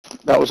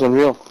That was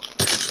unreal.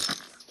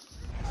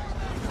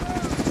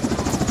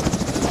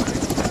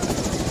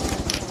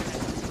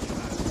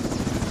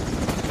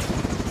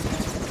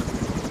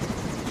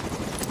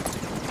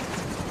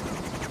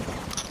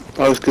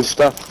 That was good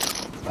stuff.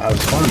 That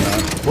was fun,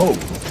 man. Whoa,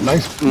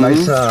 nice.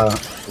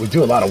 We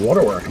do a lot of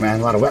water work,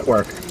 man. A lot of wet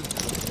work.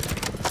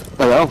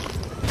 I know.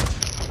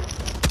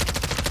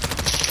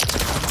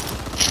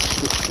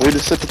 Way to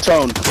set the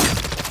tone.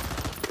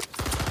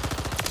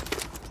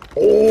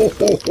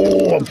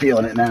 Oh, I'm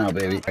feeling it now,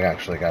 baby. I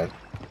actually got it.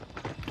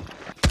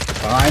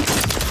 Fine.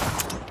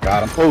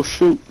 Got him. Oh,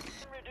 shoot.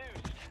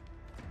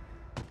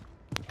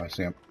 I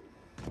see him.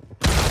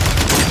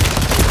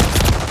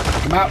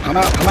 Come out, come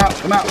out, come out,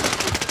 come out.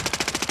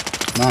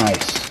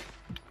 Nice.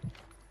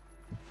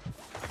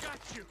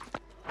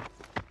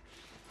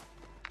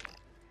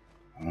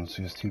 I don't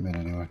see his teammate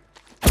anywhere.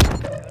 I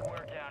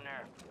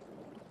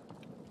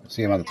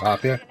see him on the top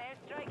here.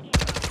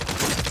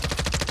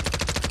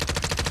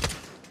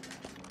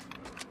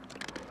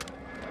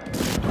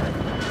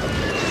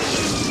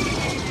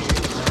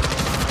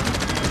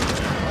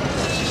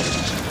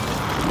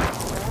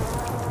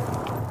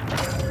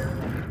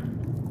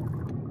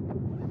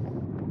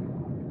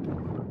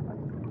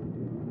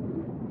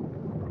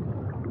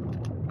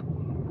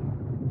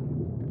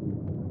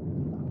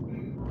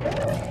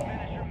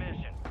 Finish your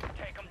mission.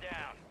 Take them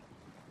down.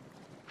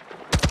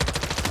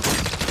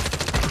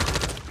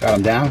 Got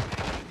him down.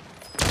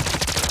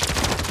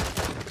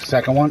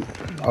 Second one.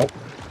 Oh.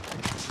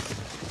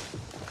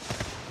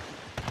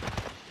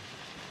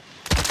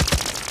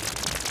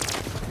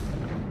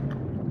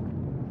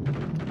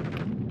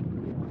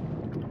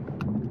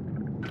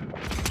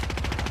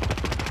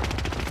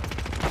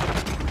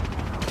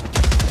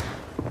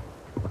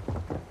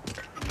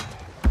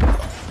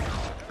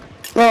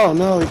 Oh,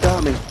 no, he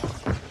got me.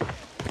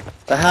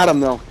 I had him,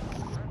 though.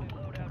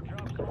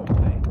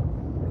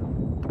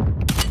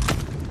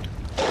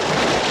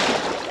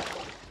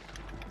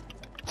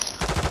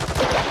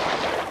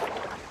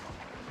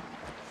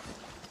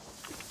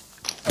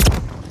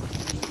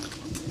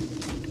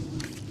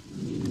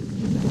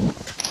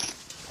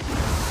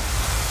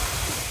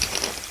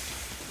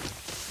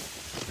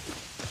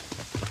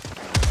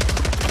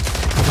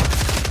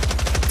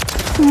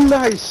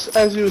 Nice,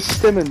 as he was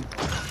stimming.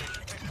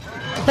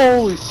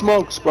 Holy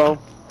smokes, bro.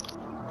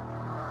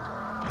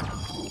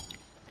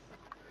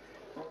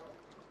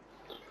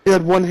 He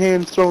had one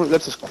hand throwing,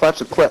 that's a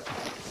clip.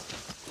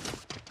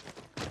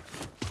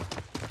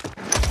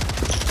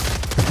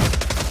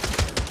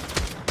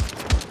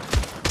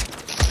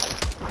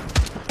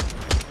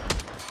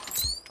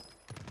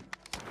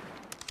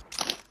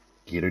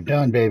 Get her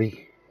done,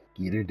 baby.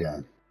 Get her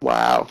done.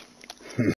 Wow.